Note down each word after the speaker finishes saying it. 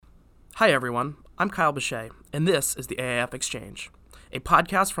Hi everyone, I'm Kyle Bechet, and this is the AAF Exchange, a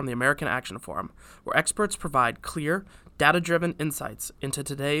podcast from the American Action Forum, where experts provide clear, data-driven insights into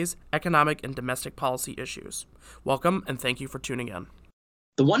today's economic and domestic policy issues. Welcome, and thank you for tuning in.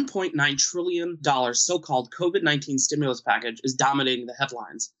 The $1.9 trillion so-called COVID-19 stimulus package is dominating the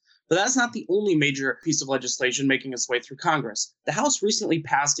headlines. But that's not the only major piece of legislation making its way through Congress. The House recently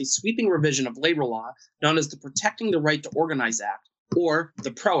passed a sweeping revision of labor law known as the Protecting the Right to Organize Act, or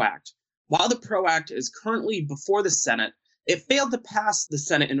the PRO Act. While the PRO Act is currently before the Senate, it failed to pass the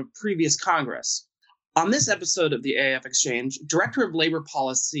Senate in a previous Congress. On this episode of the AAF Exchange, Director of Labor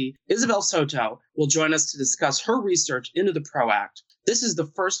Policy Isabel Soto will join us to discuss her research into the PRO Act. This is the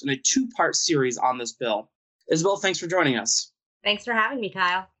first in a two-part series on this bill. Isabel, thanks for joining us. Thanks for having me,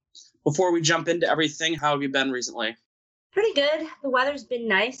 Kyle. Before we jump into everything, how have you been recently? Pretty good. The weather's been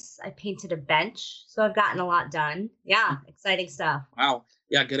nice. I painted a bench, so I've gotten a lot done. Yeah, exciting stuff. Wow.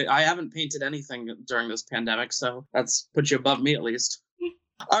 Yeah, good. I haven't painted anything during this pandemic, so that's put you above me at least.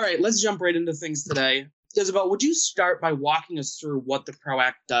 All right, let's jump right into things today. Isabel, would you start by walking us through what the PRO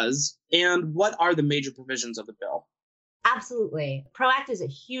Act does and what are the major provisions of the bill? Absolutely. PRO Act is a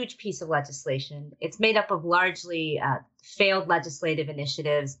huge piece of legislation. It's made up of largely failed legislative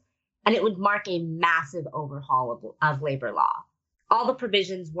initiatives, and it would mark a massive overhaul of labor law. All the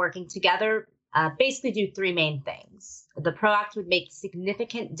provisions working together basically do three main things. The PRO Act would make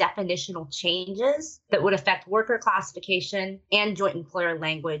significant definitional changes that would affect worker classification and joint employer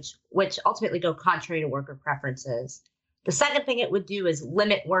language, which ultimately go contrary to worker preferences. The second thing it would do is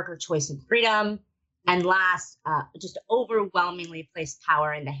limit worker choice and freedom. And last, just overwhelmingly place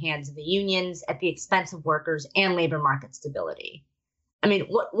power in the hands of the unions at the expense of workers and labor market stability. I mean,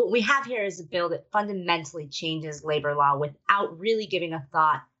 what we have here is a bill that fundamentally changes labor law without really giving a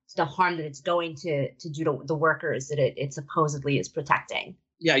thought to the harm that it's going to do to the workers that it supposedly is protecting.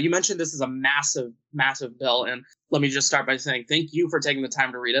 Yeah, you mentioned this is a massive, massive bill. And let me just start by saying thank you for taking the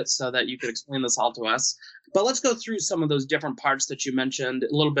time to read it so that you could explain this all to us. But let's go through some of those different parts that you mentioned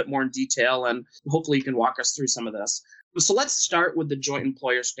a little bit more in detail, and hopefully you can walk us through some of this. So let's start with the joint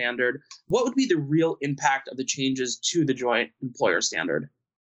employer standard. What would be the real impact of the changes to the joint employer standard?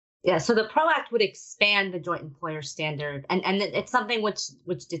 Yeah, so the PRO Act would expand the joint employer standard, and it's something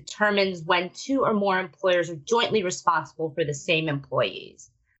which determines when two or more employers are jointly responsible for the same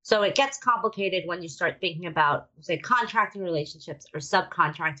employees. So it gets complicated when you start thinking about, say, contracting relationships or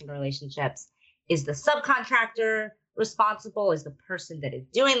subcontracting relationships. Is the subcontractor responsible? Is the person that is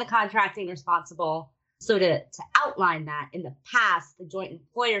doing the contracting responsible? So to outline that, in the past, the joint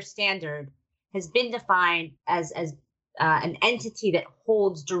employer standard has been defined as an entity that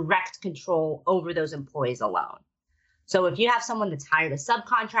holds direct control over those employees alone. So if you have someone that's hired a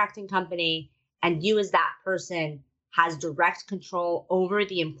subcontracting company and you as that person has direct control over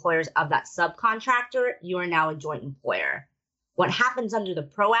the employers of that subcontractor, you are now a joint employer. What happens under the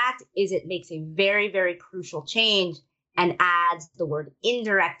PRO Act is it makes a very, very crucial change and adds the word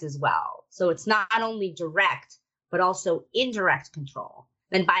indirect as well. So it's not only direct, but also indirect control.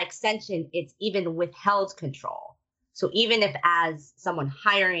 And by extension, it's even withheld control. So even if as someone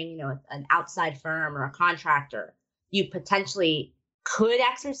hiring, an outside firm or a contractor, you potentially could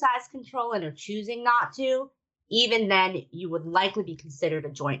exercise control and are choosing not to, even then you would likely be considered a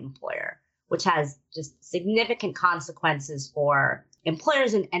joint employer, which has just significant consequences for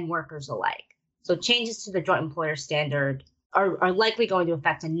employers and workers alike. So changes to the joint employer standard are likely going to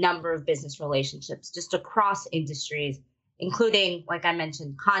affect a number of business relationships just across industries, including, like I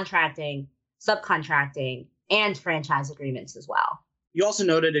mentioned, contracting, subcontracting, and franchise agreements as well. You also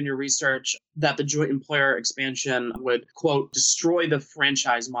noted in your research that the joint employer expansion would, quote, destroy the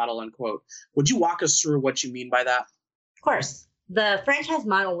franchise model, unquote. Would you walk us through what you mean by that? Of course. The franchise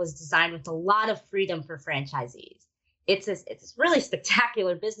model was designed with a lot of freedom for franchisees. It's a really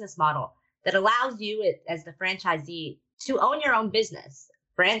spectacular business model that allows you as the franchisee to own your own business.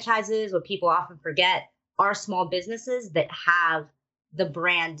 Franchises, what people often forget, are small businesses that have the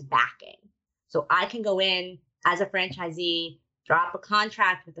brand backing. So I can go in as a franchisee, drop a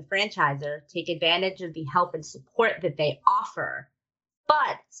contract with the franchisor, take advantage of the help and support that they offer,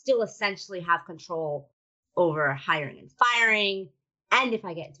 but still essentially have control over hiring and firing. And if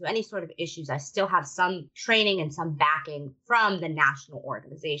I get into any sort of issues, I still have some training and some backing from the national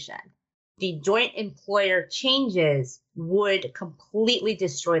organization. The joint employer changes would completely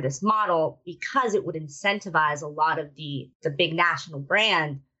destroy this model because it would incentivize a lot of the big national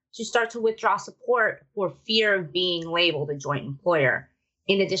brand to start to withdraw support for fear of being labeled a joint employer.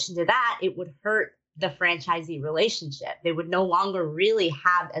 In addition to that, it would hurt the franchisee relationship. They would no longer really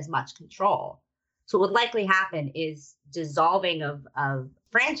have as much control. So what would likely happen is dissolving of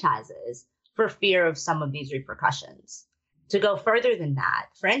franchises for fear of some of these repercussions. To go further than that,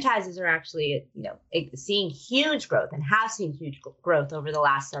 franchises are actually, seeing huge growth and have seen huge growth over the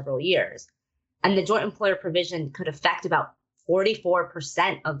last several years. And the joint employer provision could affect about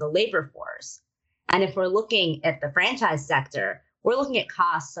 44% of the labor force. And if we're looking at the franchise sector, we're looking at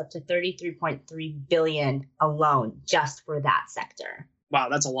costs up to $33.3 billion alone just for that sector. Wow,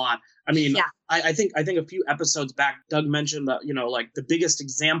 that's a lot. I mean, yeah. I think a few episodes back, Doug mentioned that, like the biggest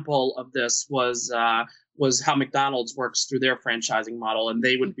example of this was how McDonald's works through their franchising model, and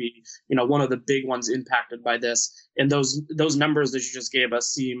they would be, one of the big ones impacted by this. And those numbers that you just gave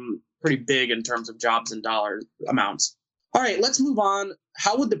us seem pretty big in terms of jobs and dollar amounts. All right, let's move on.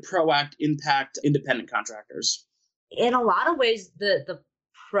 How would the PRO Act impact independent contractors? In a lot of ways, the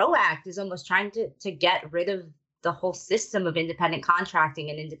PRO Act is almost trying to get rid of the whole system of independent contracting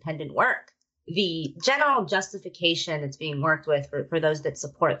and independent work. The general justification that's being worked with for those that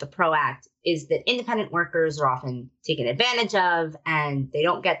support the PRO Act is that independent workers are often taken advantage of and they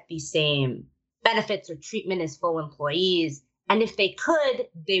don't get the same benefits or treatment as full employees. And if they could,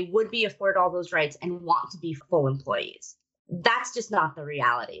 they would be afforded all those rights and want to be full employees. That's just not the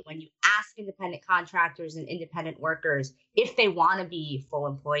reality. When you ask independent contractors and independent workers if they want to be full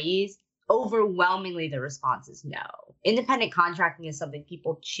employees, overwhelmingly the response is no. Independent contracting is something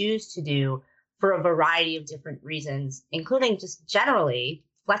people choose to do for a variety of different reasons, including just generally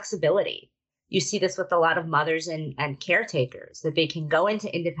flexibility. You see this with a lot of mothers and caretakers, that they can go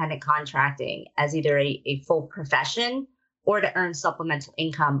into independent contracting as either a full profession or to earn supplemental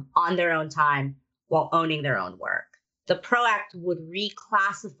income on their own time while owning their own work. The PRO Act would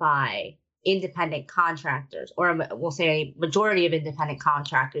reclassify independent contractors, or we'll say a majority of independent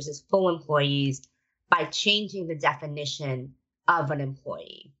contractors, as full employees by changing the definition of an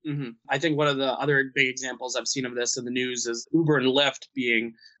employee. Mm-hmm. I think one of the other big examples I've seen of this in the news is Uber and Lyft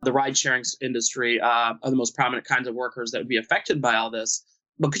being the ride-sharing industry are the most prominent kinds of workers that would be affected by all this.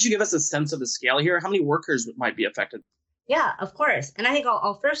 But could you give us a sense of the scale here? How many workers might be affected? Yeah, of course. And I think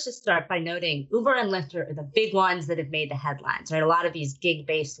I'll first just start by noting Uber and Lyft are the big ones that have made the headlines, right? A lot of these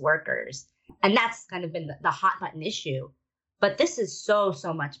gig-based workers. And that's kind of been the hot button issue. But this is so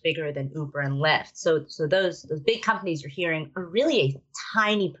much bigger than Uber and Lyft. So those big companies you're hearing are really a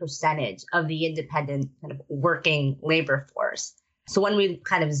tiny percentage of the independent kind of working labor force. So when we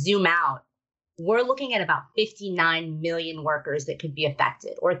kind of zoom out, we're looking at about 59 million workers that could be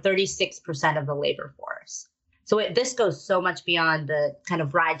affected, or 36% of the labor force. So this goes so much beyond the kind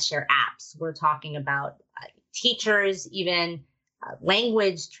of rideshare apps. We're talking about teachers, even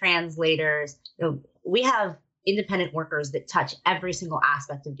language translators. We have independent workers that touch every single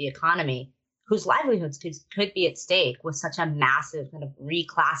aspect of the economy, whose livelihoods could be at stake with such a massive kind of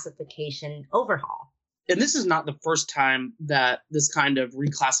reclassification overhaul. And this is not the first time that this kind of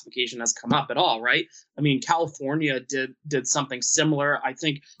reclassification has come up at all, right? I mean, California did something similar. I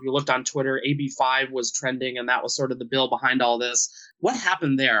think if you looked on Twitter, AB5 was trending, and that was sort of the bill behind all this. What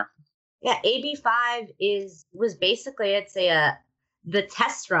happened there? Yeah, AB5 was basically, I'd say, the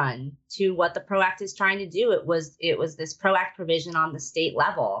test run to what the PRO Act is trying to do. It was this PRO Act provision on the state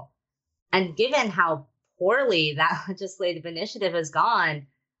level. And given how poorly that legislative initiative has gone,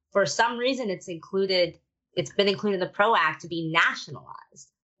 for some reason it's been included in the PRO Act to be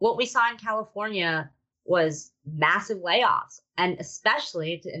nationalized. What we saw in California was massive layoffs, and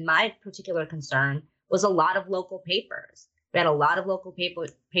especially, in my particular concern, was a lot of local papers. We had a lot of local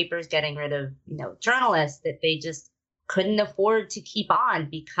papers getting rid of, journalists that they just couldn't afford to keep on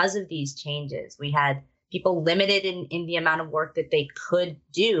because of these changes. We had people limited in the amount of work that they could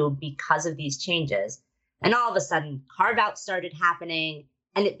do because of these changes. And all of a sudden, carve-outs started happening,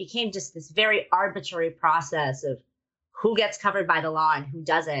 and it became just this very arbitrary process of who gets covered by the law and who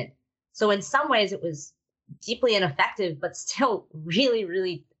doesn't. So in some ways, it was deeply ineffective, but still really,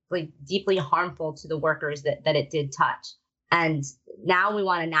 really deeply harmful to the workers that it did touch. And now we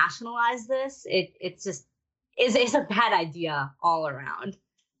want to nationalize this. It's just is a bad idea all around.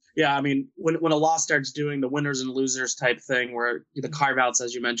 Yeah, I mean, when a law starts doing the winners and losers type thing, where the carve-outs,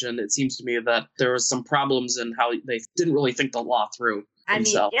 as you mentioned, it seems to me that there was some problems in how they didn't really think the law through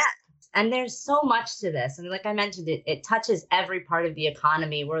themselves. Yeah, and there's so much to this. I mean, like I mentioned, it touches every part of the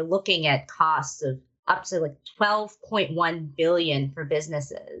economy. We're looking at costs of up to $12.1 billion for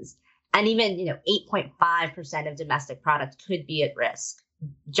businesses, and even 8.5% of domestic product could be at risk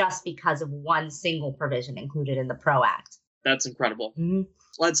just because of one single provision included in the PRO Act. That's incredible. Mm-hmm.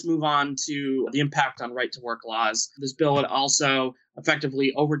 Let's move on to the impact on right-to-work laws. This bill would also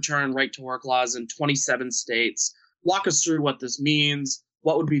effectively overturn right-to-work laws in 27 states. Walk us through what this means,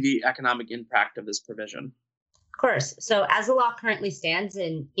 what would be the economic impact of this provision? Of course. So as the law currently stands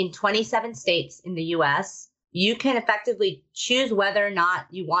in 27 states in the US, you can effectively choose whether or not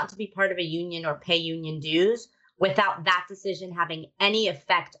you want to be part of a union or pay union dues without that decision having any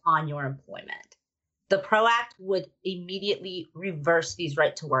effect on your employment. The PRO Act would immediately reverse these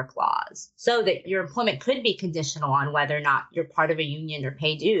right to work laws so that your employment could be conditional on whether or not you're part of a union or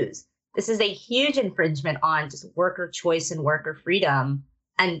pay dues. This is a huge infringement on just worker choice and worker freedom,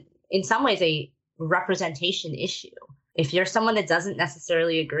 and in some ways a representation issue. If you're someone that doesn't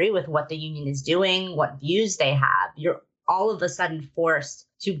necessarily agree with what the union is doing, what views they have, you're all of a sudden forced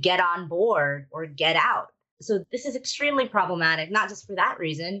to get on board or get out. So this is extremely problematic, not just for that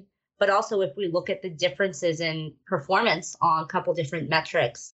reason, but also if we look at the differences in performance on a couple different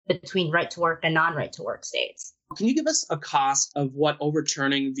metrics between right to work and non-right to work states. Can you give us a cost of what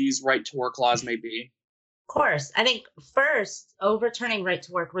overturning these right to work laws may be? Of course. I think first, overturning right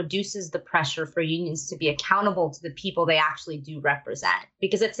to work reduces the pressure for unions to be accountable to the people they actually do represent,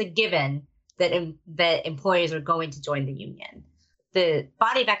 because it's a given that employees are going to join the union. The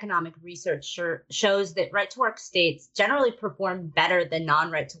body of economic research shows that right to work states generally perform better than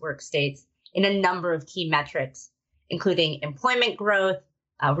non-right to work states in a number of key metrics, including employment growth,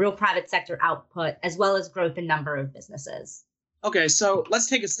 real private sector output, as well as growth in number of businesses. Okay, so let's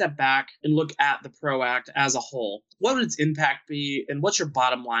take a step back and look at the PRO Act as a whole. What would its impact be, and what's your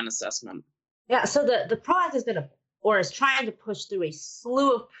bottom line assessment? Yeah, so the PRO Act is trying to push through a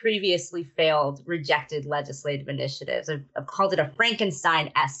slew of previously failed, rejected legislative initiatives. I've called it a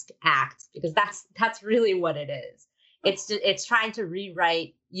Frankenstein-esque act because that's really what it is. It's trying to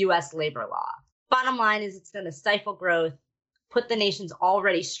rewrite U.S. labor law. Bottom line is it's going to stifle growth, put the nation's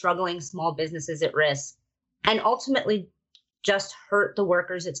already struggling small businesses at risk, and ultimately just hurt the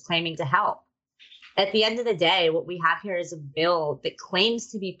workers it's claiming to help. At the end of the day, what we have here is a bill that claims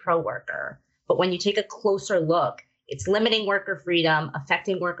to be pro-worker, but when you take a closer look, it's limiting worker freedom,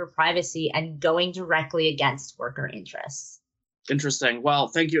 affecting worker privacy, and going directly against worker interests. Interesting. Well,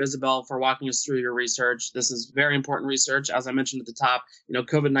 thank you, Isabel, for walking us through your research. This is very important research. As I mentioned at the top,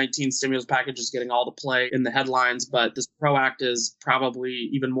 COVID-19 stimulus package is getting all the play in the headlines, but this PRO Act is probably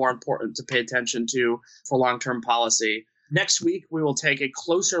even more important to pay attention to for long-term policy. Next week, we will take a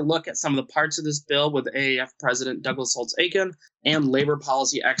closer look at some of the parts of this bill with AAF President Douglas Holtz-Eakin and labor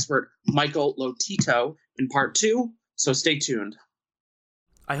policy expert Michael Lotito in part 2, so stay tuned.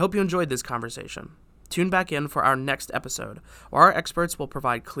 I hope you enjoyed this conversation. Tune back in for our next episode, where our experts will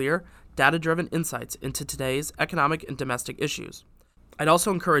provide clear, data-driven insights into today's economic and domestic issues. I'd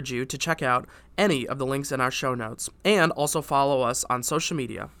also encourage you to check out any of the links in our show notes, and also follow us on social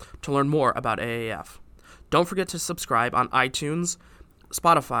media to learn more about AAF. Don't forget to subscribe on iTunes,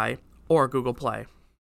 Spotify, or Google Play.